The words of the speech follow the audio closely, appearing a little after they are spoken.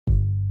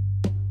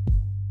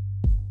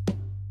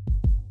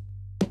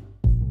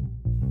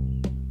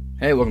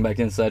Hey, welcome back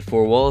to Inside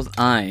Four Walls.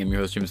 I am your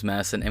host, James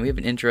Masson, and we have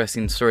an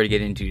interesting story to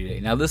get into today.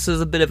 Now, this is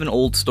a bit of an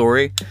old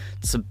story.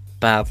 It's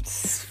about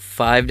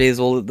 5 days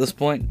old at this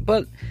point,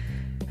 but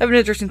I have an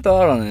interesting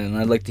thought on it, and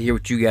I'd like to hear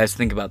what you guys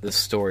think about this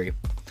story.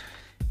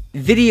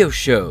 Video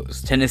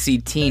shows Tennessee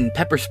teen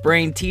pepper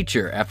spraying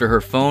teacher after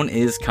her phone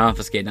is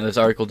confiscated. Now, this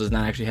article does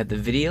not actually have the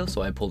video,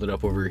 so I pulled it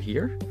up over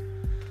here.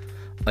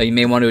 You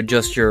may want to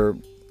adjust your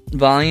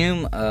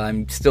volume.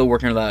 I'm still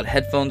working without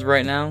headphones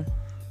right now,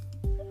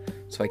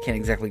 so I can't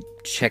exactly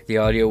check the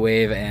audio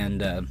wave,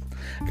 and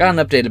got an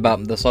update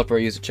about the software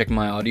I use to check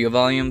my audio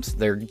volumes.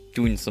 They're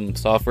doing some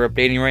software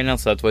updating right now,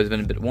 so that's why it's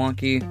been a bit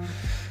wonky.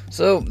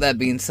 So, that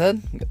being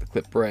said, we got the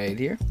clip right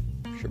here.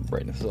 Sure,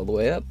 brightness is all the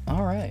way up.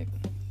 Alright.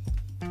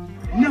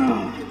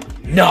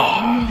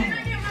 No!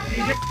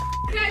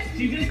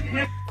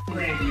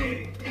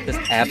 This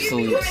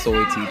absolute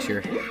soy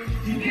teacher.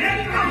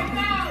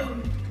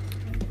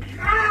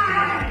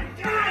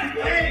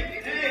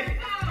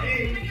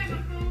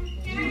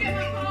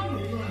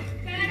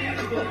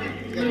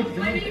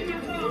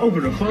 Over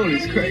the phone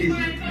is crazy.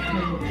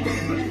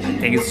 I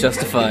think it's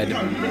justified.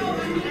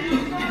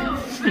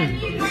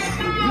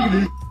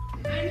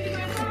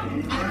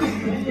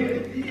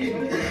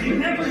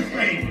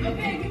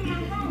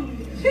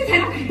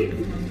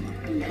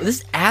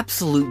 This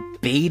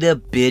absolute beta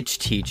bitch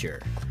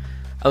teacher.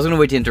 I was gonna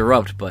wait to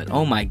interrupt, but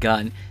oh my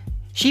god.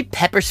 She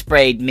pepper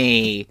sprayed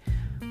me.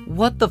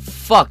 What the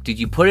fuck? Did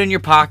you put it in your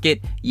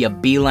pocket? You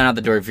beeline out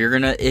the door. If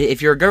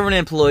you're a government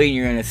employee and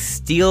you're gonna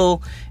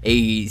steal a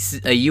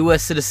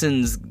U.S.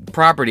 citizen's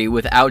property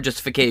without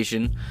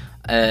justification,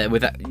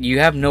 you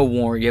have no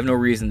warrant, you have no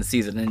reason to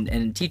seize it,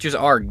 and teachers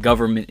are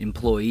government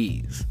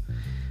employees.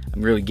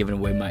 I'm really giving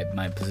away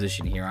my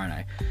position here, aren't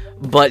I?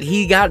 But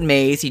he got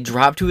maced, he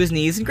dropped to his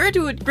knees, and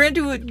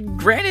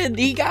granted,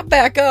 he got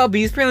back up.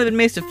 He's apparently been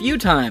maced a few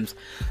times.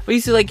 But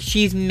he's like,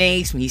 she's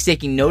maced, he's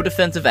taking no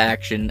defensive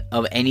action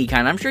of any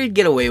kind. I'm sure he'd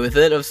get away with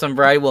it of some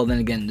variety. Well, then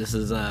again, this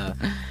is a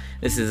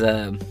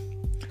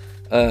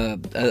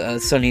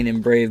sunny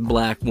and brave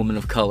black woman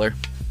of color.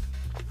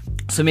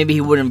 So maybe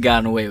he wouldn't have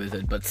gotten away with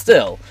it, but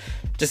still.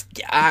 Just,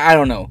 I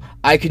don't know.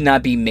 I could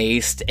not be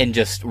maced and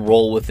just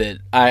roll with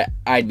it.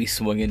 I'd be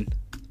swinging.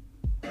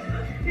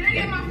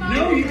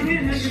 No, you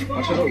can't have your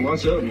phone.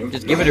 Watch out, man.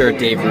 Just give it to her,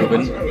 Dave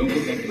Rubin.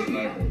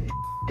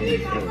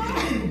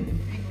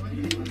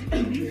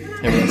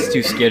 Everyone's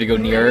too scared to go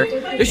near her.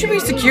 There should be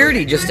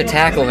security just to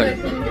tackle her.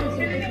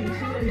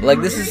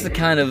 Like, this is the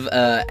kind of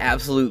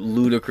absolute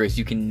ludicrous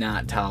you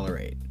cannot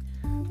tolerate.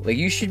 Like,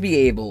 you should be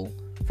able,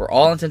 for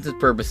all intents and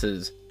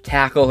purposes,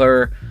 tackle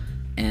her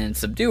and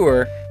subdue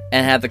her,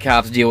 and have the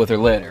cops deal with her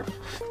later.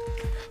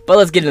 But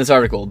let's get into this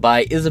article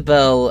by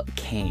Isabel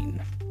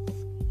Kane.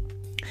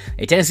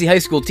 A Tennessee high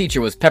school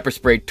teacher was pepper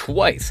sprayed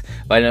twice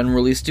by an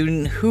unruly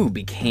student who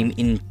became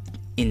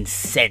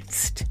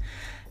incensed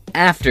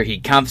after he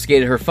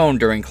confiscated her phone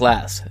during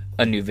class.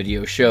 A new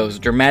video shows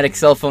dramatic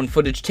cell phone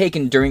footage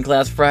taken during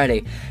class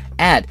Friday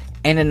at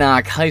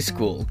Antioch High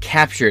School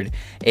captured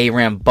a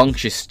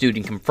rambunctious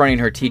student confronting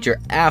her teacher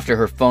after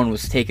her phone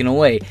was taken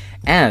away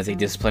as a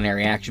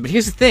disciplinary action. But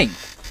here's the thing.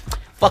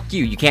 Fuck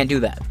you can't do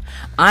that.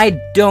 I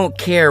don't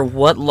care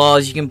what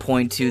laws you can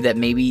point to that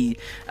maybe,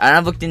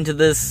 I've looked into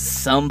this,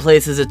 some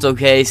places it's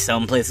okay,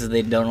 some places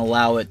they don't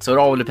allow it, so it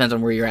all depends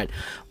on where you're at.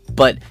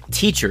 But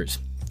teachers,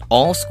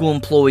 all school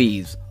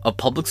employees of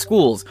public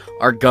schools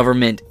are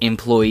government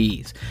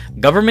employees.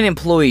 Government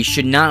employees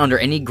should not, under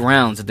any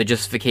grounds, have the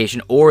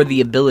justification or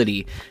the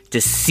ability to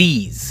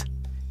seize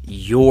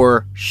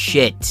your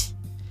shit.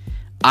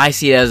 I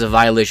see it as a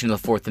violation of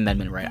the Fourth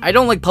Amendment right. I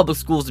don't like public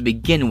schools to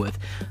begin with.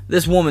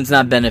 This woman's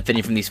not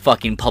benefiting from these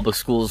fucking public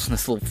schools.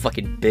 This little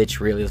fucking bitch,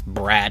 really, this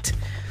brat.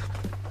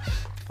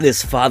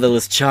 This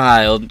fatherless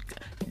child.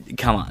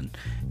 Come on.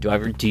 Do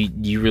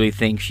you really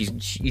think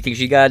you think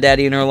she got a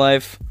daddy in her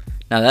life?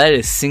 Now that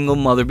is single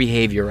mother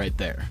behavior right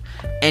there.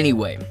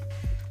 Anyway,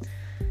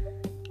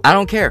 I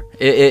don't care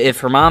if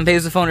her mom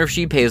pays the phone or if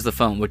she pays the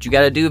phone. What you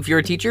gotta do if you're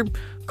a teacher,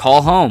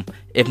 call home.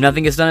 If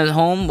nothing is done at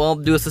home, well,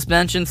 do a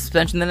suspension,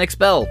 then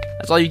expel.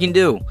 That's all you can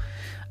do.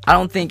 I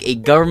don't think a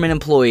government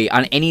employee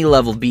on any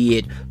level, be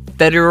it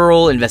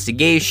federal,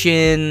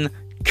 investigation,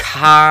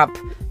 cop,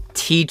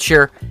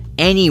 teacher,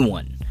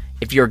 anyone,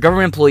 if you're a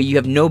government employee,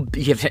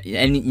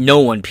 no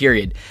one,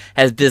 period,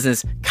 has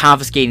business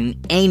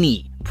confiscating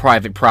any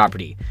private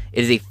property.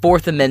 It is a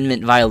Fourth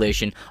Amendment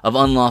violation of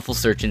unlawful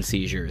search and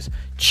seizures.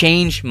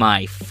 Change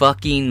my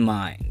fucking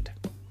mind.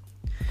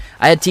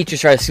 I had teachers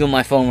try to steal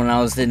my phone when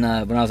I was in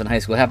high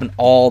school. It happened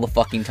all the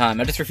fucking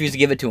time. I just refused to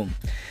give it to them.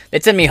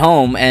 They'd send me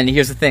home, and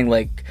here's the thing,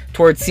 like,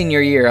 towards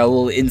senior year, a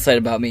little insight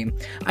about me.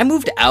 I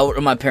moved out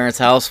of my parents'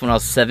 house when I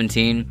was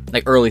 17,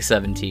 like early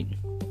 17.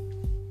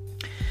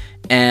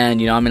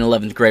 And, I'm in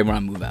 11th grade when I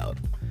move out.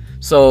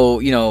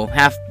 So,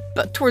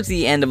 but towards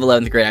the end of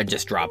 11th grade, I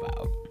just drop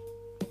out.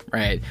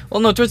 Right? Well,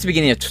 no, towards the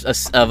beginning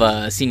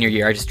of senior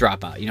year, I just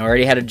drop out. I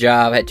already had a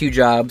job, I had 2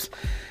 jobs.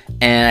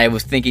 And I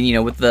was thinking,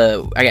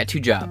 I got 2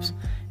 jobs.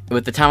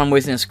 With the time I'm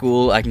wasting at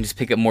school, I can just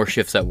pick up more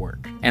shifts at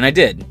work. And I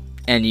did.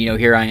 And,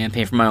 here I am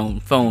paying for my own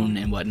phone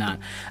and whatnot.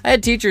 I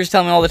had teachers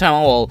tell me all the time,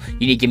 oh, well,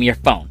 you need to give me your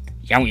phone.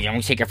 You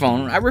don't take your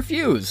phone. I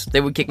refuse.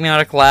 They would kick me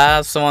out of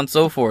class, so on and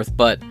so forth.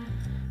 But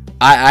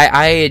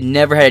I had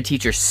never had a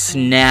teacher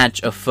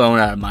snatch a phone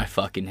out of my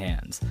fucking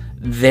hands.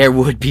 There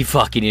would be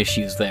fucking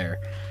issues there.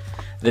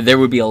 There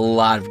would be a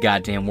lot of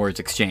goddamn words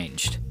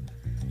exchanged.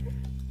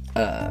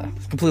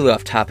 Completely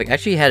off topic. I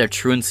actually had a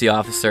truancy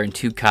officer and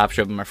 2 cops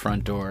show up at my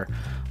front door.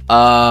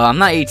 I'm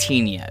not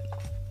 18 yet.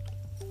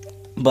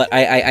 But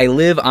I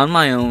live on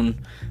my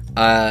own.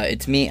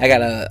 It's me.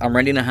 I'm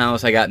renting a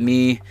house.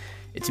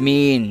 It's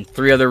me and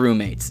 3 other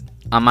roommates.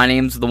 My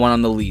name's the one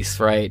on the lease,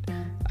 right?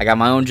 I got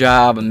my own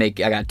job. I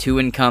got 2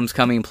 incomes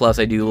coming. Plus,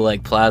 I do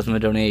like plasma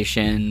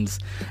donations,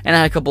 and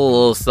I had a couple of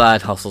little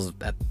side hustles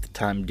at the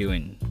time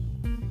doing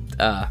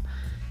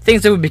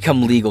things that would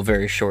become legal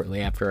very shortly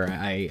after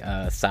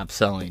I stopped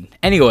selling.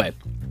 Anyway,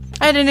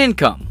 I had an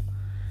income.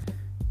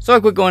 So I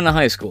quit going to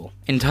high school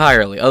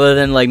entirely, other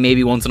than like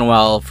maybe once in a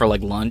while for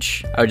like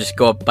lunch. I would just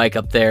bike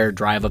up there,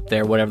 drive up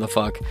there, whatever the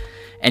fuck,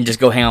 and just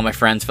go hang out with my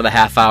friends for the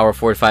half hour,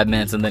 45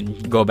 minutes, and then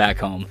go back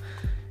home.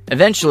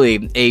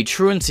 Eventually, a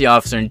truancy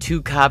officer and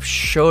 2 cops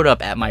showed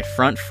up at my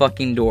front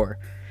fucking door.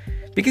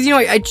 Because,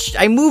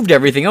 I moved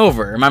everything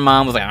over. My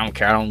mom was like, I don't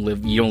care,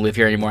 you don't live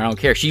here anymore, I don't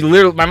care.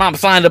 My mom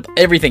signed up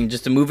everything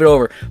just to move it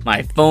over.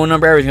 My phone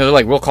number, everything. They're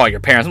like, we'll call your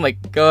parents. I'm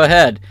like, go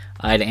ahead.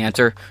 I had to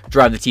answer,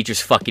 drive the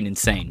teachers fucking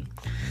insane.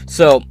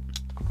 So,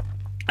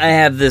 I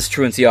have this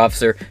truancy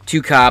officer,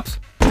 2 cops.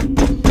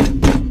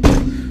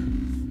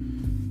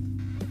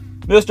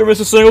 Mr. and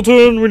Mrs.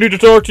 Singleton, we need to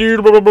talk to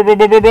you, blah, blah, blah,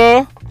 blah, blah,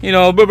 blah.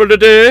 Blah, blah, blah,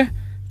 blah.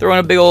 Throwing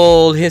a big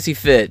old hissy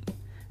fit.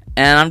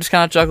 And I'm just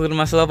kind of chuckling to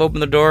myself, open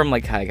the door, I'm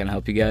like, hi, can I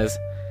help you guys?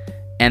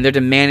 And they're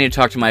demanding to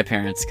talk to my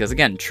parents, because,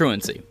 again,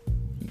 truancy.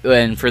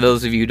 And for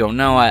those of you who don't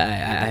know, I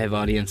have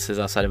audiences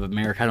outside of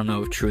America. I don't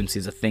know if truancy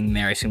is a thing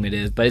there, I assume it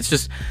is, but it's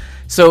just...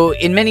 So,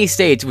 in many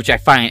states, which I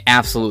find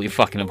absolutely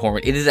fucking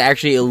abhorrent, it is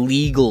actually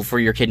illegal for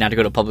your kid not to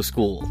go to public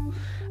school.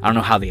 I don't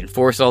know how they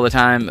enforce it all the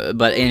time,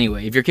 but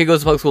anyway, if your kid goes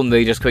to public school and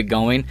they just quit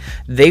going,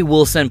 they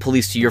will send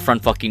police to your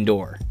front fucking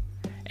door.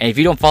 And if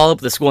you don't follow up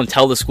with the school and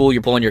tell the school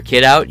you're pulling your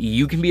kid out,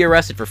 you can be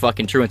arrested for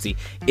fucking truancy.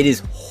 It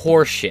is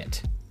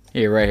horseshit.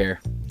 Here, right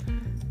here.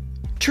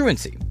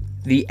 Truancy.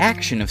 The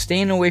action of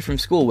staying away from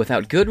school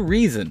without good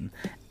reason.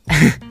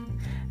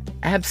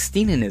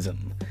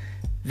 Absteminism.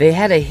 They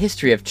had a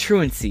history of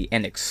truancy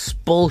and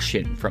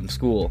expulsion from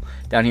school.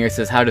 Down here it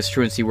says, how does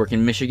truancy work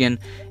in Michigan?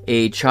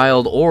 A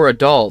child or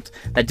adult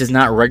that does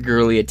not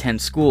regularly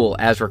attend school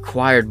as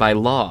required by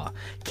law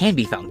can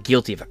be found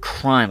guilty of a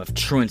crime of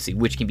truancy,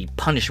 which can be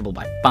punishable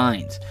by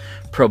fines,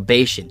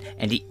 probation,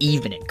 and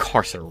even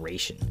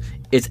incarceration.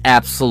 It's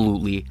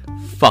absolutely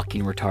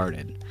fucking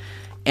retarded.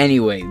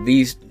 Anyway,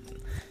 these 2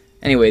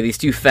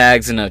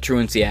 fags and a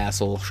truancy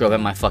asshole show up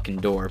at my fucking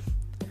door.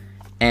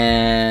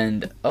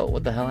 And, oh,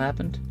 what the hell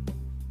happened?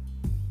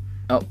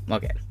 Oh,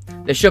 okay.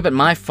 They show up at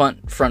my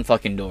front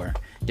fucking door,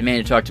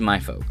 demanding to talk to my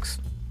folks.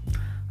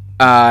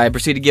 I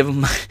proceed to give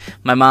them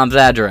my mom's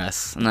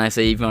address, and I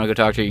say, if you want to go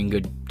talk to her, you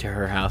can go to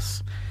her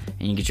house,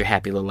 and you can get your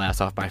happy little ass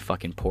off my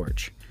fucking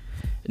porch.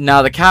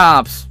 Now, the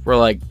cops were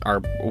like,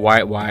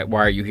 why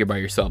are you here by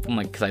yourself? I'm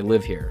like, because I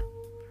live here.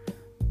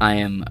 I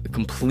am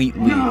completely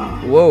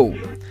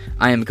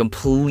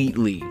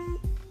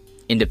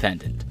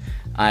independent.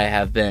 I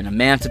have been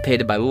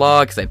emancipated by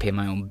law because I pay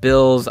my own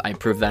bills. I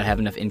prove that I have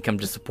enough income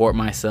to support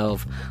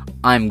myself.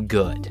 I'm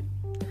good.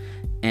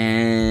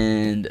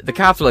 And the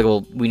cops are like,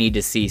 well, we need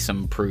to see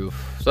some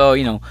proof.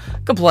 So,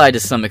 comply to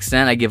some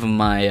extent. I give them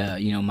my,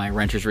 my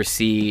renter's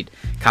receipt,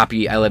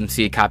 copy. I let them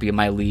see a copy of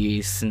my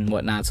lease and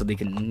whatnot so they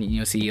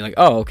can, see, like,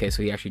 oh, okay,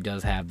 so he actually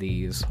does have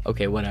these.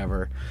 Okay,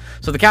 whatever.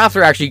 So the cops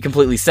are actually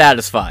completely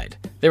satisfied.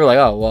 They were like,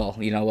 oh, well,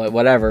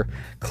 whatever.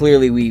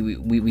 Clearly,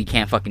 we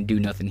can't fucking do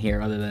nothing here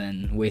other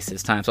than waste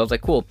his time. So I was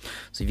like, cool.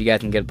 So if you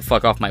guys can get the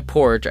fuck off my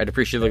porch, I'd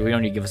appreciate it. Like, we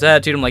don't need to give us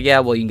attitude. I'm like, yeah,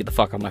 well, you can get the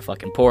fuck off my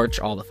fucking porch.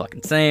 All the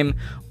fucking same.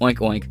 Oink,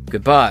 oink,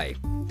 goodbye.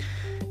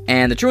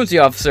 And the truancy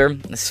officer,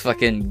 this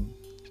fucking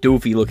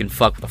doofy looking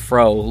fuck with a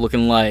fro,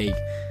 looking like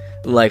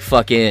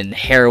fucking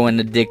heroin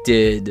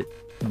addicted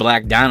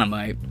Black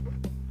Dynamite,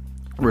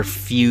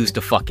 refused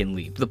to fucking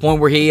leave. To the point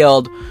where he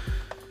yelled,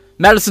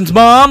 Madison's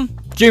mom,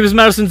 James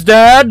Madison's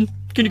dad,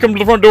 can you come to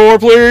the front door,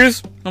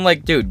 please? I'm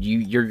like, dude,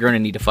 you're gonna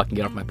need to fucking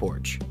get off my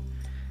porch.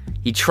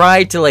 He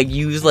tried to,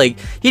 use,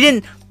 he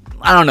didn't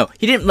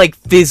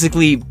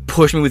physically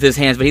push me with his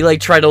hands, but he,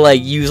 tried to,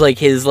 use,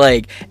 his,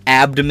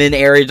 abdomen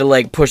area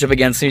to, push up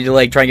against me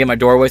to, try and get my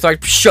door away. So I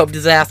shoved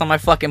his ass on my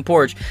fucking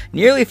porch,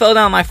 nearly fell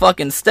down my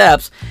fucking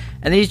steps,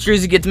 and then he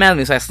tries to get mad at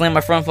me, so I slam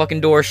my front fucking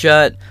door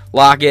shut,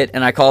 lock it,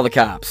 and I call the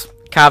cops.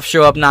 Cops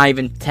show up not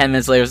even 10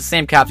 minutes later. It's the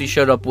same cops he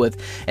showed up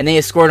with, and they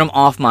escort him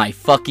off my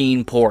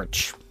fucking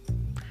porch.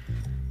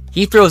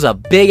 He throws a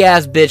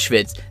big-ass bitch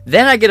fits.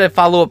 Then I get a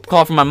follow-up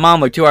call from my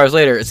mom 2 hours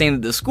later saying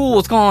that the school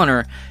was calling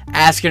her,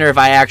 asking her if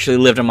I actually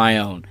lived on my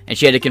own. And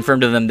she had to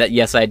confirm to them that,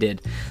 yes, I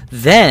did.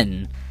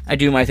 Then I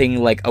do my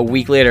thing a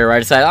week later where I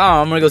decide,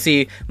 I'm going to go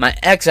see my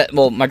ex,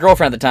 my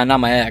girlfriend at the time, not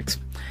my ex.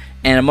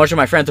 and a bunch of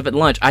my friends up at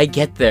lunch. I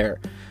get there.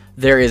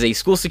 There is a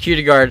school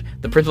security guard,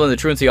 the principal, and the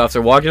truancy officer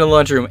walk into the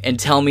lunchroom and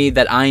tell me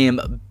that I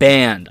am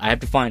banned. I have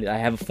to find it. I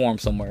have a form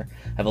somewhere.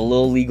 I have a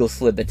little legal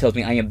slip that tells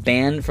me I am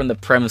banned from the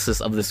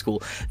premises of the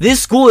school.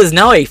 This school is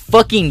now a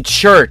fucking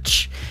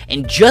church.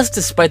 And just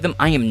to spite them,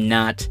 I am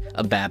not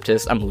a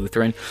Baptist. I'm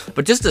Lutheran.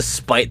 But just to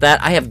spite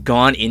that, I have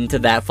gone into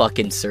that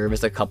fucking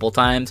service a couple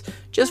times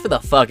just for the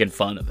fucking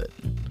fun of it.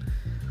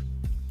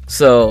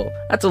 So,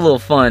 that's a little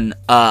fun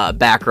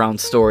background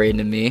story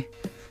into me.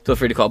 Feel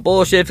free to call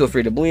bullshit. Feel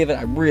free to believe it.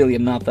 I really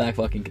am not that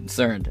fucking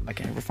concerned. If I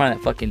can ever find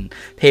that fucking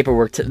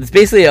paperwork. It's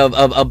basically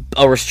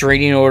a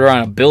restraining order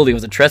on a building. It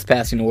was a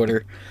trespassing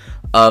order.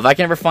 If I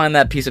can ever find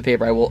that piece of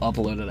paper, I will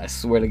upload it. I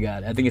swear to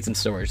God. I think it's in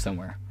storage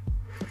somewhere.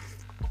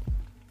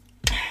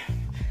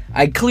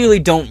 I clearly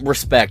don't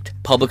respect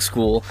public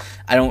school.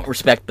 I don't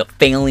respect the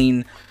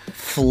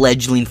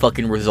fledgling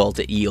fucking results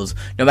it yields.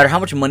 No matter how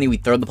much money we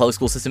throw at the public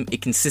school system,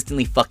 it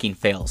consistently fucking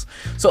fails.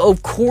 So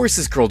of course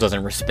this girl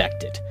doesn't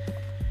respect it.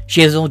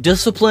 She has no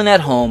discipline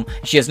at home.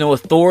 She has no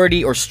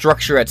authority or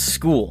structure at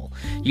school.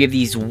 You have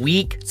these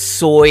weak,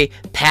 soy,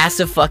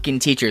 passive fucking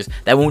teachers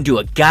that won't do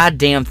a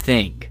goddamn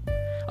thing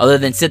other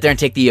than sit there and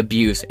take the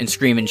abuse and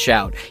scream and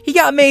shout. He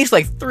got maced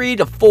like 3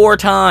 to 4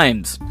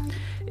 times.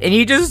 And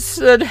he just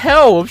said,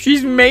 help,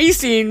 she's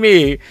macing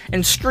me.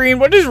 And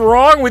screamed, what is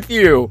wrong with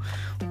you?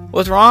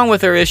 What's wrong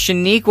with her is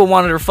Shaniqua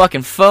wanted her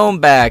fucking phone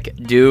back,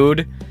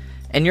 dude.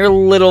 And your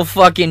little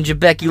fucking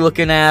Jabeki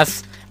looking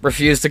ass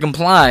refused to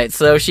comply,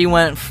 so she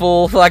went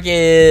full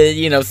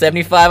fucking,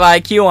 75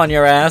 IQ on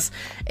your ass,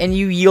 and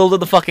you yielded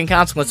the fucking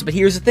consequences. But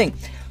here's the thing.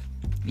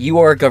 You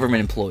are a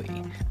government employee.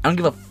 I don't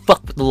give a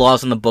fuck what the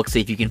laws on the books say.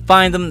 If you can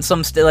find them,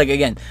 some state,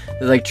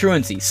 like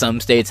truancy.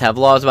 Some states have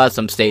laws about it,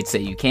 some states say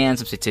you can,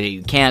 some states say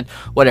you can't,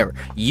 whatever.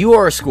 You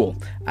are a school.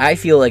 I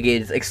feel like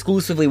it's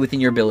exclusively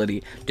within your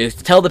ability to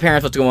tell the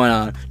parents what's going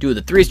on, do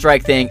the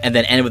 3-strike thing, and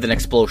then end with an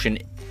expulsion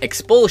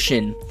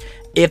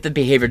if the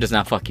behavior does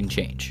not fucking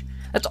change.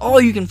 That's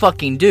all you can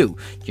fucking do.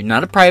 You're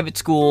not a private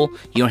school.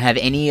 You don't have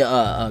any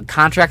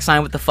contract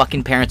signed with the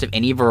fucking parents of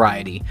any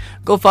variety.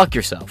 Go fuck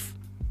yourself.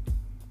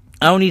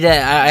 I don't need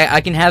that.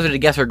 I can hazard to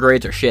guess her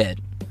grades are shit.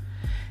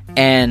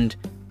 And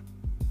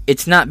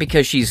it's not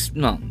because she's...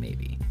 Well,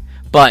 maybe.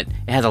 But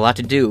it has a lot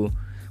to do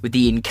with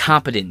the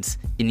incompetence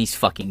in these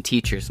fucking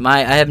teachers. I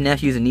have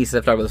nephews and nieces,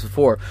 I've talked about this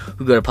before,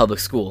 who go to public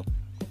school.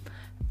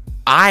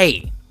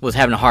 I was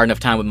having a hard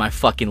enough time with my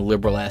fucking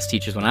liberal-ass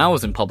teachers when I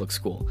was in public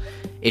school.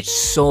 It's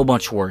so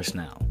much worse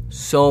now.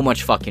 So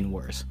much fucking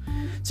worse.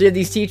 So you have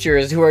these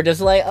teachers who are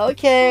just like,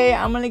 okay,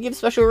 I'm gonna give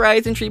special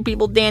rights and treat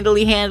people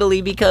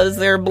dandily-handily because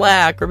they're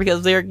black, or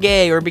because they're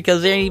gay, or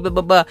because they're blah,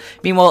 blah, blah.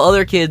 Meanwhile,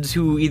 other kids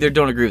who either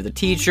don't agree with the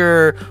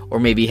teacher,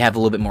 or maybe have a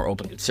little bit more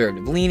open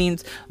conservative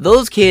leanings,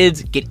 those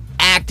kids get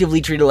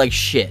actively treated like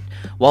shit.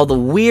 While the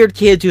weird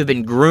kids who have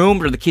been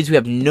groomed, or the kids who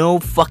have no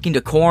fucking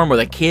decorum, or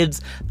the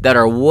kids that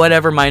are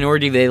whatever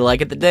minority they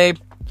like at the day,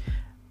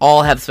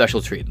 all have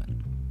special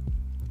treatment.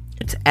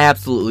 It's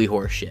absolutely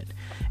horseshit.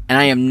 And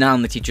I am not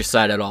on the teacher's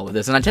side at all with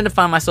this. And I tend to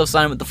find myself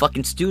siding with the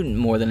fucking student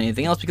more than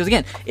anything else, because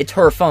again, it's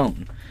her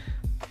phone.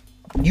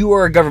 You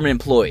are a government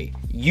employee.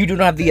 You do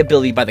not have the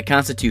ability by the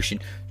Constitution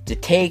to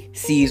take,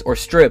 seize, or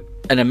strip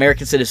an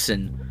American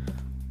citizen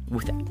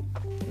with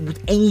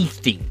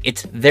anything.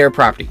 It's their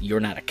property.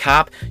 You're not a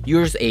cop.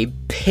 You're just a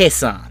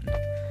piss on,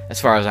 as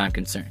far as I'm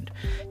concerned.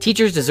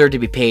 Teachers deserve to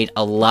be paid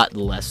a lot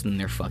less than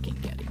they're fucking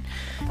getting.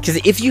 Because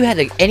if you had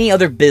any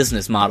other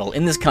business model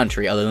in this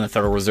country, other than the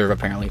Federal Reserve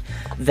apparently,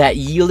 that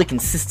yielded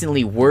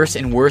consistently worse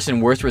and worse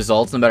and worse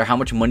results no matter how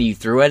much money you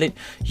threw at it,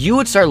 you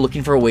would start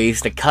looking for ways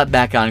to cut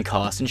back on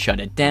costs and shut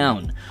it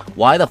down.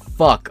 Why the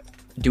fuck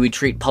do we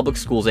treat public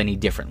schools any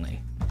differently?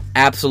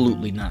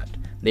 Absolutely not.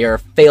 They are a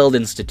failed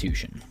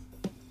institution.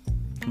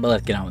 But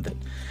let's get on with it.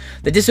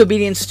 The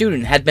disobedient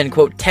student had been,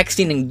 quote,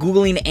 texting and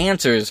Googling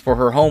answers for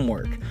her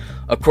homework,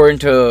 according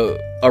to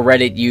a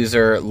Reddit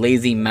user,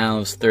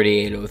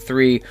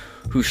 LazyMouse3803,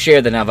 who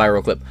shared the now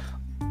viral clip.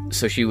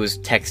 So she was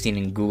texting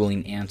and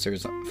Googling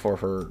answers for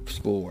her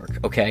schoolwork.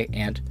 Okay,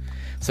 and?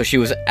 So she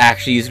was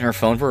actually using her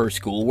phone for her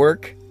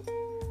schoolwork?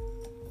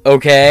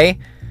 Okay.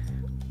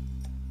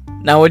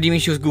 Now what do you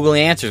mean she was Googling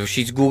answers?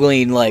 She's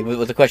Googling, like,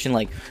 with the question,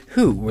 like,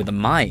 who were the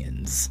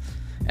Mayans?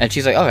 And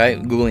she's like, okay,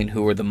 Googling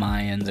who were the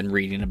Mayans and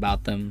reading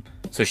about them.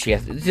 So she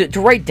has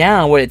to write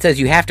down what it says.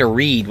 You have to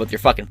read what your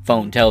fucking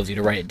phone tells you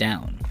to write it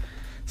down.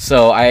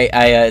 So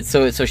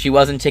so she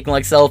wasn't taking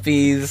like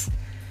selfies,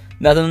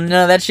 none of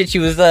that shit. She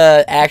was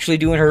actually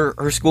doing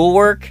her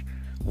schoolwork.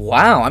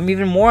 Wow, I'm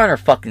even more on her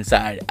fucking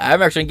side.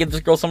 I'm actually gonna give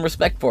this girl some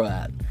respect for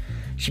that.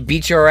 She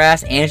beat your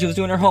ass and she was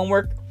doing her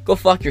homework. Go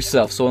fuck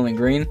yourself, Soylent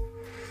Green.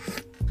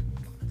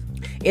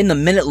 In the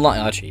minute-long,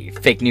 actually,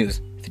 fake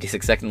news.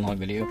 56-second long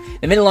video. In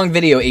the minute-long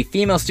video, a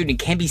female student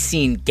can be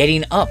seen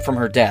getting up from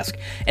her desk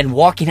and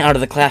walking out of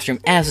the classroom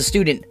as the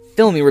student,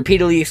 filming,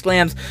 repeatedly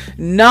exclaims,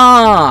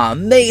 "Nah,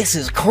 Mace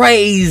is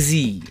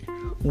crazy!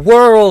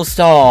 World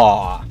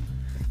star!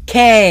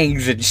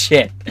 Kangs and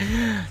shit.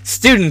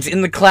 Students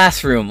in the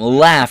classroom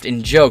laughed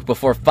and joked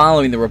before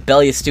following the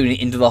rebellious student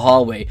into the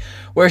hallway,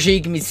 where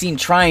she can be seen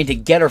trying to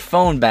get her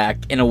phone back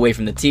and away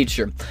from the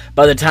teacher.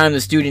 By the time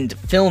the student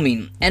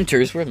filming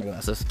enters... Where's my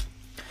glasses?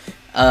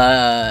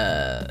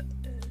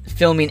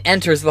 Filming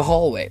enters the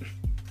hallway.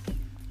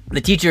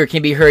 The teacher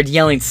can be heard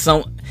telling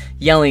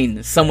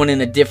someone in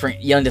a different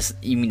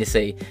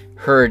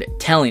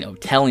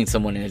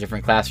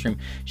classroom,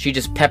 she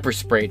just pepper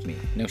sprayed me.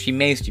 No, she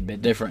maced you,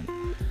 but different.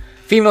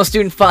 Female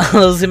student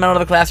follows him out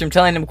of the classroom,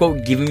 telling him,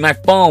 quote, "Give me my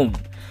phone."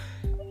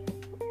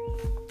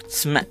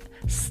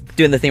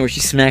 Doing the thing where she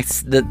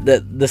smacks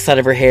the side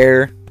of her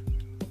hair.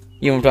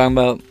 You know what I'm talking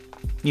about?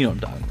 You know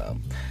what I'm talking about.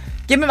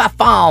 Give me my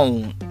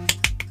phone.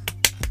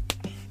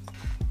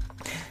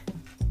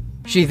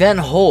 She then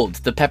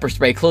holds the pepper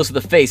spray close to the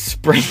face,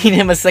 spraying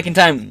him a second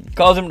time,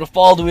 causing him to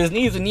fall to his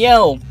knees and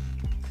yell.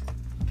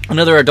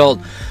 Another adult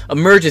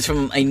emerges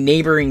from a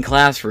neighboring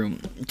classroom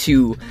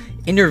to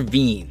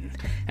intervene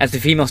as the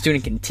female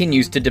student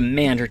continues to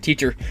demand her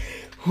teacher,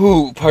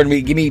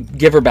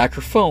 give her back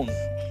her phone.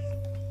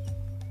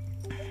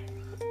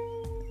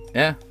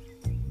 Yeah.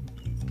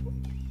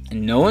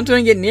 And no one's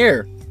gonna get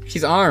near.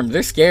 She's armed.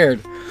 They're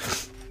scared.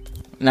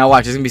 Now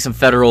watch, there's gonna be some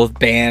federal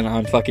ban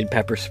on fucking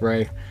pepper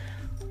spray.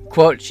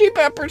 Quote, "She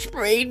pepper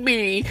sprayed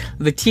me,"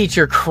 the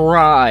teacher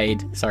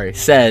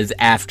says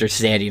after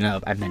standing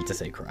up. I meant to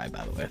say cry,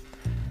 by the way.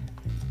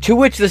 To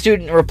which the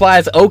student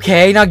replies,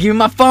 "Okay, now give me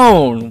my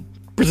phone,"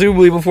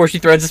 presumably before she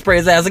threatens to spray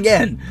his ass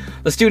again.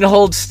 The student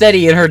holds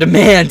steady in her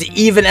demand,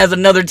 even as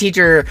another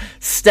teacher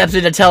steps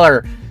in to tell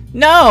her,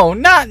 "No,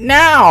 not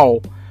now."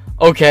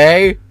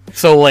 Okay,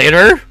 so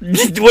later?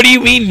 What do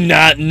you mean,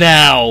 not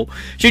now?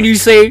 Shouldn't you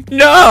say,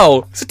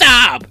 "No,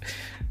 stop"?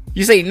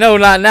 You say, "No,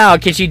 not now."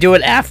 Can she do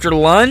it after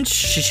lunch?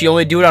 Should she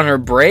only do it on her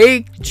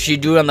break? Should she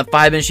do it on the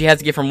 5 minutes she has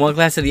to get from one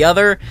class to the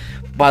other?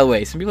 By the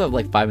way, some people have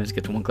like 5 minutes to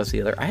get to one class to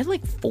the other. I had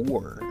like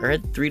 4. Or I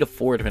had 3 to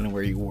 4 depending on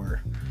where you were.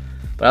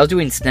 But I was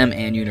doing STEM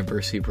and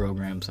university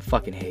programs. I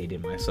fucking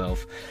hated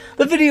myself.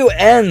 The video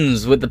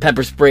ends with the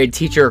pepper sprayed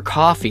teacher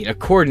coughing,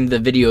 according to the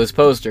video's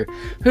poster,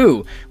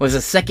 which was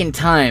the second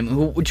time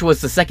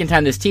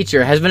this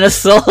teacher has been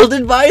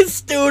assaulted by a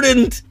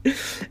student.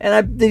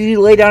 And did he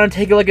lay down and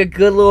take like a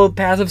good little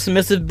passive,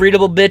 submissive,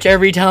 breedable bitch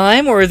every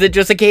time, or is it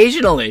just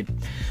occasionally?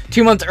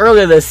 2 months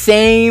earlier, the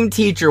same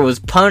teacher was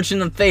punched in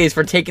the face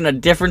for taking a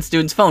different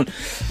student's phone.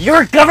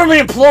 You're a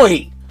government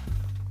employee!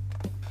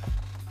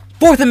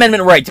 Fourth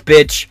Amendment rights,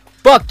 bitch.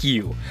 Fuck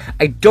you.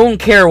 I don't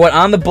care what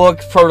on the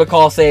book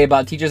protocols say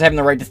about teachers having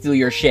the right to steal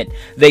your shit.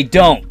 They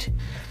don't.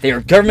 They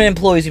are government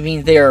employees, which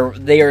means they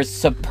are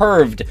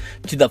superbed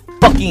to the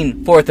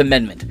fucking Fourth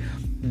Amendment.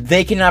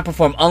 They cannot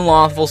perform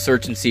unlawful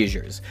search and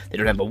seizures. They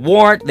don't have a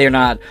warrant. They're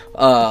not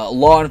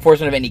law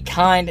enforcement of any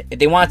kind. If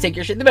they want to take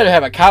your shit, they better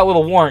have a cop with a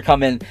warrant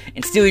come in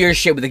and steal your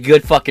shit with a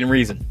good fucking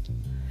reason.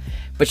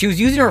 But she was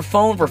using her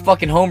phone for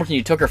fucking homework and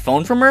you took her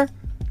phone from her?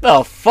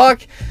 The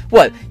fuck?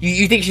 What?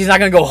 You think she's not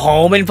gonna go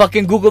home and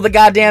fucking Google the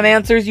goddamn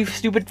answers, you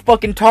stupid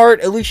fucking tart?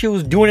 At least she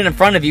was doing it in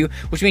front of you,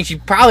 which means she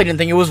probably didn't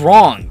think it was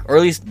wrong. Or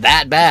at least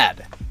that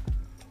bad.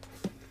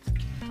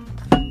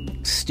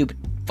 Stupid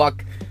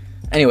fuck.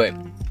 Anyway.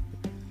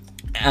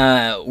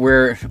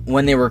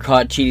 When they were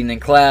caught cheating in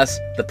class,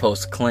 the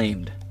Post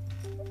claimed.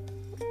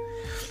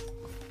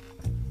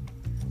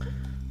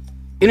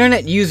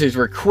 Internet users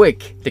were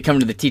quick to come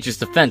to the teacher's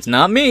defense,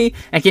 not me,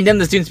 and condemn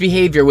the student's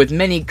behavior, with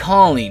many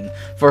calling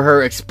for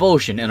her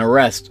expulsion and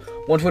arrest.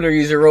 One Twitter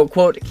user wrote,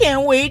 quote,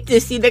 "Can't wait to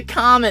see the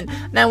comment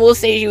that will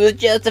say she was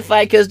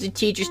justified because the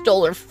teacher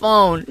stole her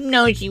phone.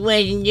 No, she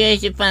wasn't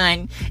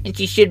justified, and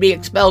she should be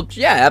expelled."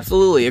 Yeah,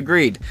 absolutely,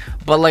 agreed.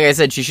 But like I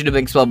said, she should have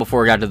been expelled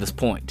before it got to this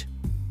point.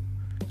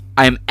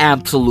 I am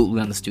absolutely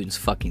on the student's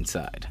fucking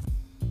side.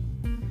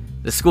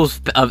 The school's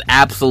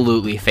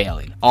absolutely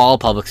failing. All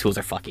public schools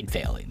are fucking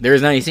failing. There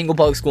is not a single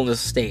public school in this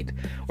state,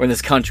 or in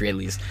this country at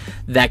least,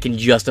 that can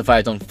justify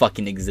its own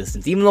fucking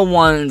existence. Even the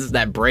ones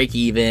that break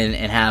even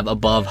and have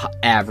above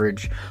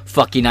average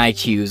fucking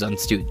IQs on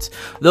students.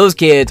 Those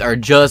kids are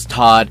just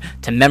taught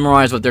to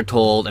memorize what they're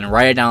told and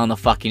write it down on the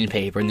fucking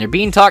paper. And they're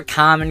being taught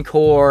Common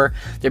Core.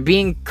 They're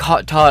being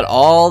taught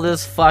all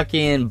this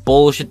fucking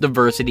bullshit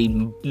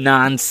diversity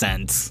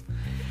nonsense.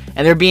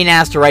 And they're being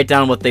asked to write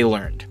down what they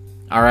learned.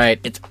 Alright,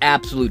 it's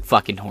absolute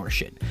fucking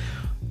horseshit.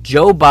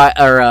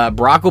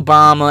 Barack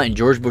Obama and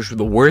George Bush were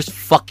the worst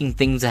fucking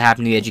things that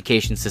happened to the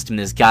education system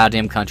in this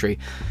goddamn country.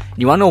 And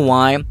you wanna know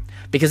why?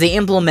 Because they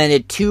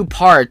implemented 2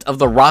 parts of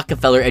the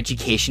Rockefeller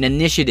Education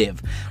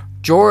Initiative.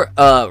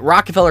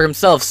 Rockefeller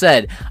himself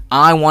said,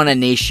 "I want a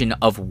nation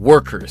of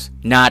workers,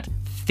 not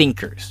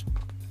thinkers."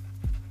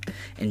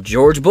 And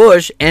George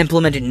Bush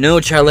implemented No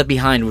Child Left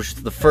Behind, which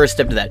was the first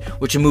step to that,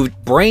 which moved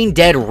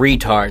brain-dead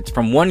retards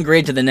from one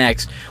grade to the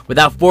next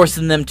without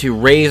forcing them to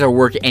raise or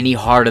work any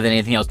harder than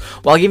anything else,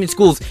 while giving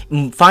schools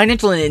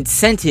financial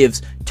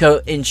incentives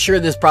to ensure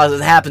this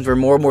process happens where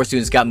more and more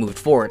students got moved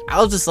forward.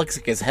 I was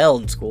dyslexic as hell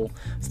in school.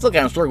 Still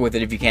kind of struggle with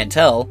it if you can't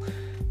tell.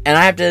 And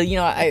I have to,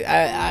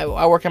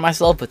 I work on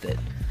myself with it.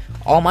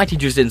 All my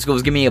teachers did in school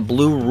was give me a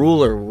blue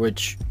ruler,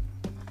 which,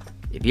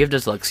 if you have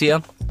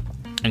dyslexia,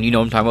 and you know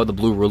what I'm talking about, the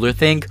blue ruler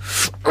thing,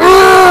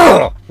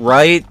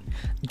 right?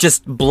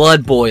 Just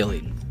blood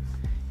boiling.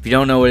 If you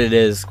don't know what it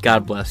is,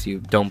 God bless you.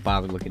 Don't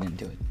bother looking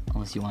into it.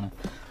 Unless you want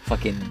to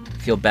fucking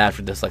feel bad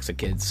for dyslexic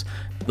kids.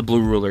 The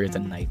blue ruler is a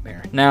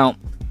nightmare. Now,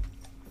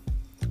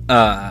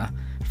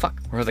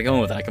 fuck, where was I going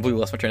with that? I completely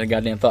lost my train of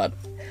goddamn thought.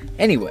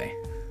 Anyway,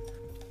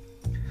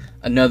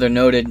 another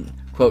noted,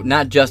 quote,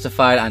 not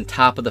justified on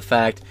top of the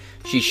fact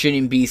she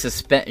should be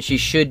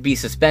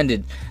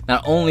suspended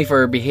not only for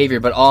her behavior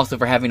but also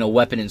for having a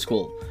weapon in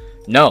school.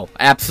 No,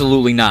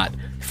 absolutely not.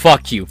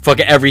 Fuck you. Fuck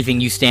everything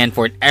you stand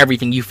for and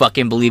everything you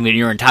fucking believe in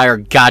your entire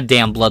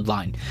goddamn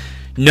bloodline.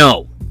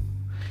 No.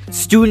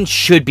 Students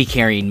should be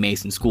carrying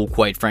mace in school,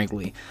 quite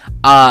frankly.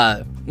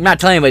 I'm not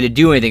telling anybody to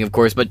do anything, of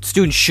course, but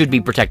students should be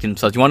protecting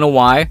themselves. You wanna know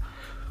why?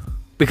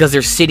 Because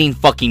they're sitting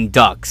fucking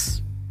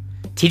ducks.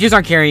 Teachers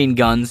aren't carrying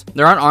guns,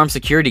 there aren't armed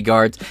security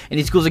guards, and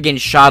these schools are getting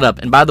shot up.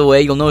 And by the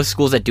way, you'll notice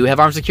schools that do have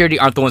armed security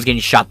aren't the ones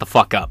getting shot the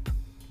fuck up.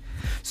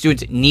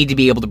 Students need to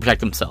be able to protect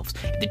themselves.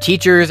 If the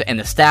teachers and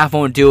the staff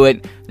won't do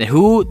it, then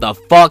who the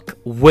fuck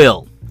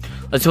will?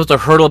 Are they supposed to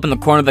hurdle up in the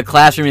corner of the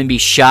classroom and be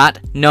shot?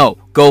 No,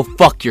 go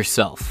fuck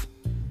yourself.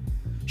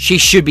 She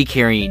should be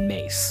carrying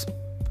mace.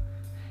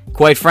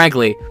 Quite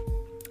frankly,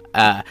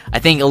 I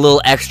think a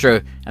little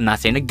extra, I'm not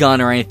saying a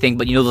gun or anything,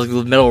 but you know those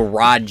little metal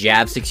rod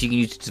jab sticks you can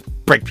use to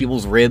break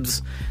people's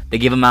ribs? They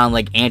give them out in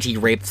like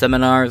anti-rape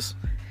seminars.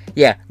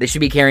 Yeah, they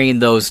should be carrying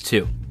those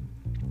too.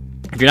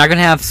 If you're not going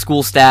to have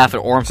school staff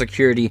or armed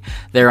security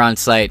there on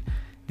site,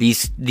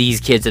 these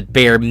kids at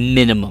bare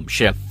minimum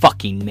should have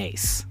fucking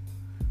mace.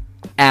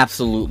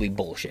 Absolutely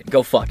bullshit.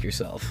 Go fuck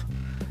yourself.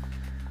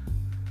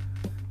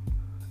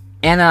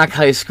 Antioch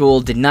High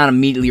School did not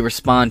immediately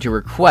respond to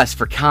requests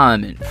for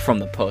comment from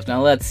the post.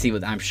 Now let's see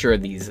what I'm sure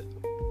these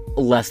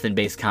less than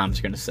base comments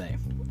are going to say.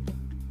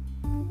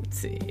 Let's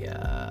see.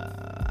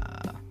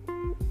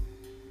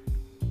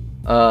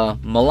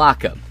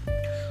 Malacca.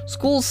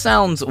 School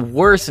sounds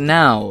worse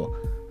now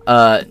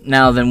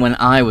than when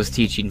I was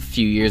teaching a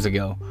few years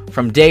ago.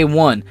 From day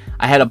one,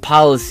 I had a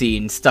policy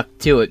and stuck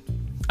to it.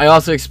 I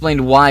also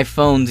explained why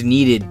phones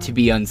needed to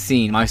be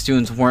unseen. My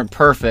students weren't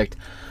perfect,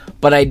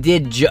 but I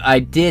did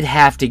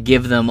have to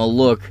give them a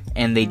look,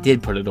 and they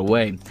did put it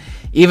away.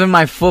 Even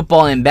my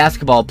football and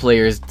basketball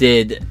players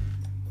did.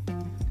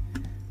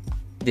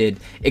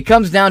 It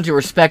comes down to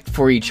respect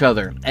for each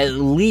other. At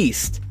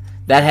least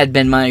that had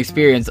been my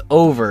experience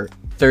over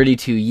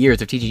 32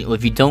 years of teaching.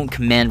 If you don't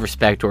command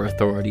respect or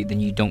authority, then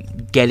you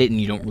don't get it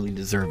and you don't really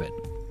deserve it.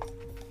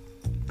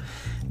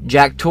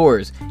 Jack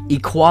Torres,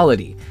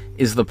 equality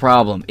is the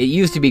problem. It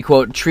used to be,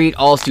 quote, treat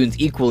all students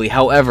equally.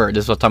 However,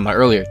 this is what I was talking about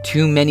earlier,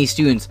 too many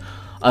students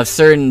of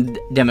certain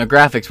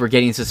demographics were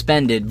getting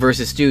suspended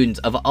versus students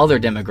of other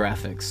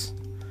demographics.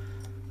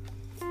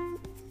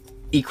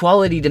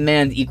 Equality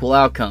demands equal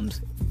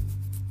outcomes.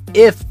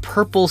 If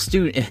purple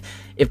students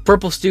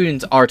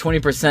are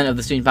 20% of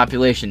the student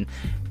population,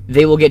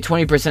 they will get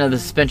 20% of the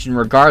suspension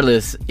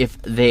regardless if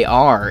they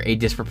are a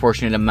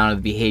disproportionate amount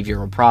of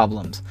behavioral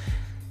problems.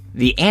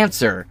 The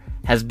answer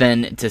has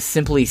been to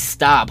simply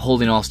stop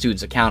holding all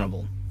students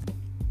accountable.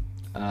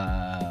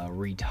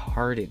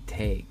 Retarded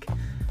take.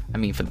 I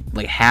mean, for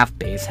like half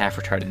base, half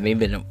retarded.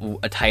 Maybe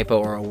a typo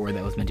or a word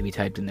that was meant to be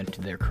typed in there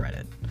to their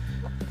credit.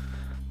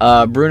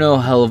 Bruno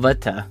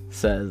Helveta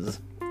says,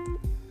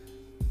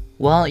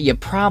 well, you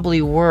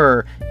probably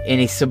were in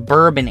a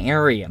suburban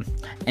area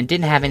and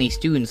didn't have any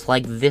students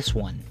like this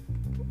one.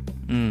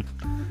 And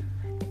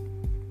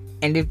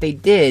if they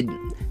did,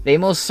 they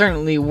most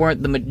certainly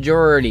weren't the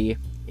majority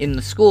in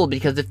the school,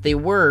 because if they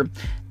were,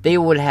 they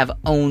would have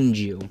owned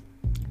you.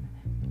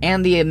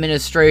 And the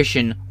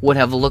administration would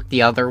have looked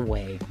the other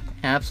way.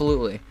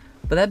 Absolutely.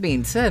 But that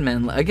being said,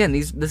 man, again,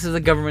 this is a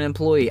government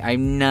employee.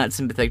 I'm not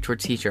sympathetic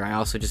towards teacher. I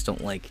also just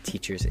don't like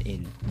teachers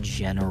in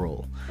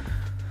general.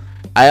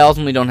 I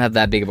ultimately don't have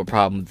that big of a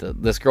problem with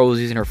it. This girl was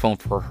using her phone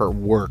for her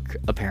work,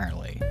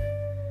 apparently.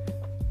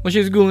 Well, she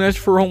was Google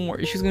answer for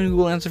homework. She's going to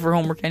Google answer for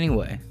homework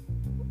anyway.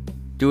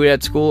 Do it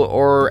at school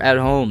or at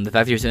home. The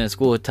fact that you're sitting at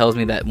school, it tells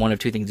me that one of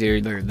two things.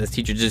 Either this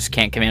teacher just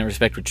can't command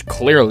respect, which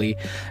clearly,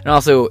 and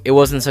also it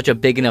wasn't such a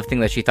big enough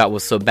thing that she thought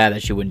was so bad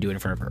that she wouldn't do it in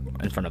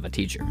front of a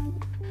teacher.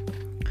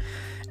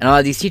 And a lot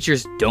of these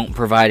teachers don't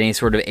provide any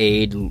sort of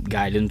aid,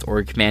 guidance,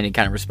 or commanding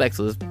kind of respect.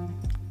 So this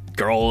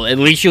girl, at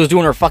least she was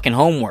doing her fucking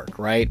homework,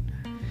 right?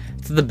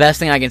 It's the best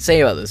thing I can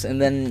say about this.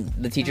 And then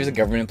the teacher's a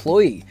government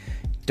employee.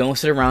 Don't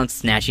sit around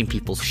snatching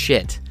people's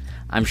shit.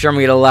 I'm sure I'm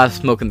gonna get a lot of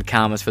smoke in the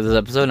comments for this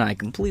episode, and I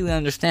completely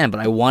understand. But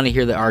I want to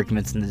hear the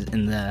arguments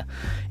in the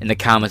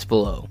comments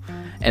below.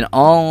 And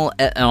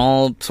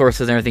all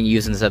sources and everything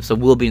used in this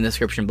episode will be in the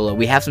description below.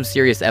 We have some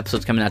serious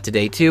episodes coming out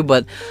today too,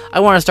 but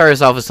I want to start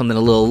us off with something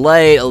a little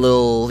light, a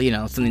little,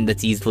 something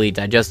that's easily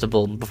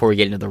digestible before we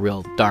get into the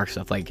real dark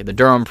stuff like the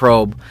Durham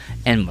probe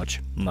and much,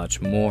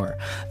 much more.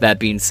 That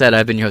being said,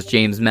 I've been your host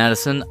James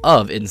Madison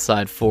of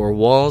Inside Four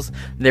Walls.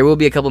 There will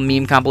be a couple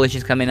meme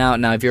compilations coming out.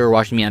 Now, if you're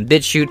watching me on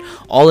BitChute,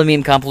 all the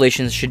meme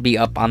compilations should be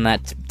up on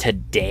that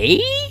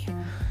today.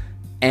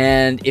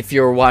 And if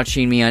you're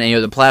watching me on any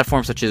other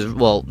platform, such as,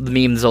 the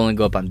memes only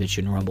go up on BitChute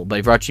and Rumble, but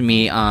if you're watching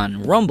me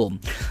on Rumble,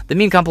 the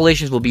meme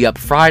compilations will be up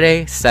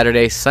Friday,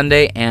 Saturday,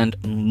 Sunday, and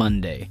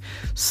Monday.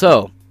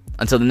 So,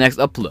 until the next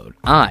upload,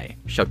 I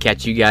shall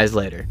catch you guys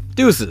later.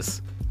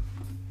 Deuces!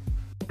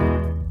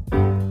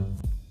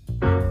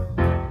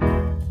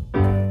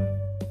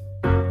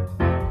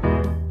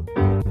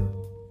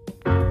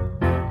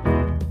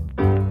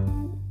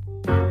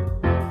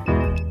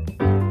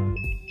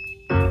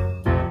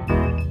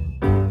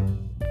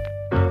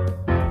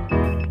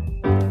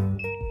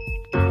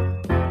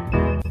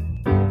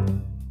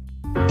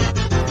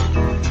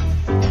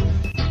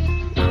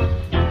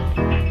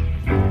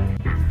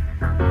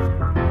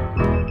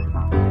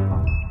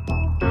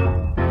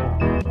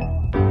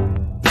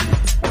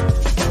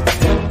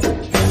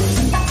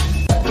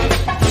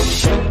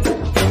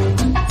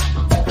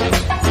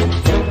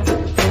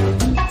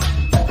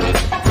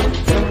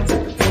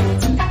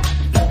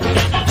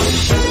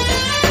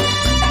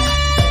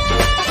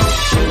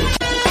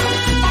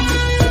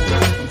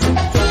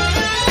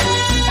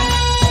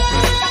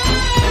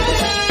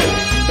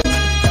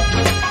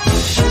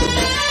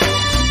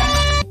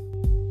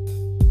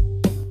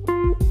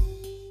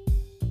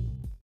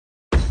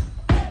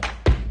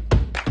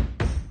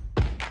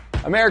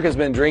 America's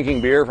been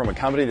drinking beer from a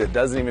company that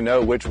doesn't even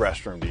know which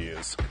restroom to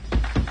use.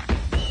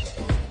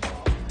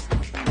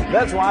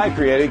 That's why I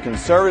created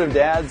Conservative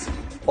Dad's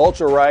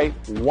Ultra Right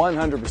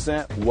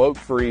 100%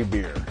 woke-free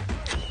beer.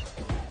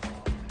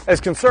 As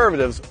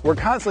conservatives, we're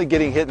constantly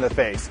getting hit in the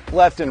face,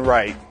 left and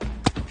right,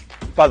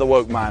 by the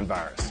woke mind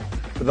virus.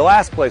 But the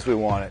last place we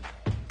want it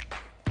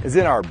is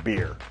in our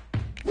beer.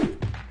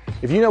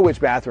 If you know which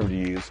bathroom to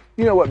use,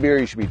 you know what beer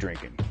you should be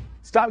drinking.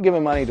 Stop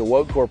giving money to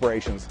woke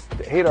corporations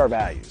that hate our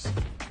values.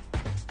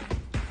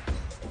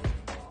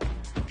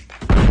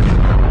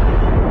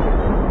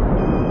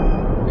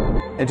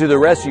 And to the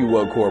rest of you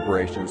woke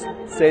corporations,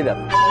 stay the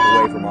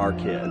away from our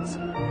kids.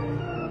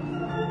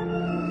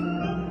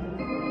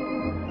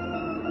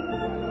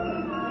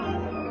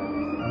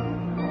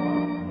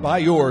 Buy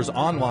yours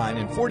online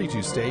in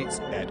 42 states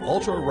at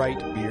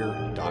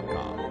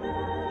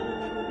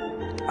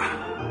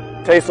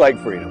ultrarightbeer.com. Tastes like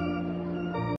freedom.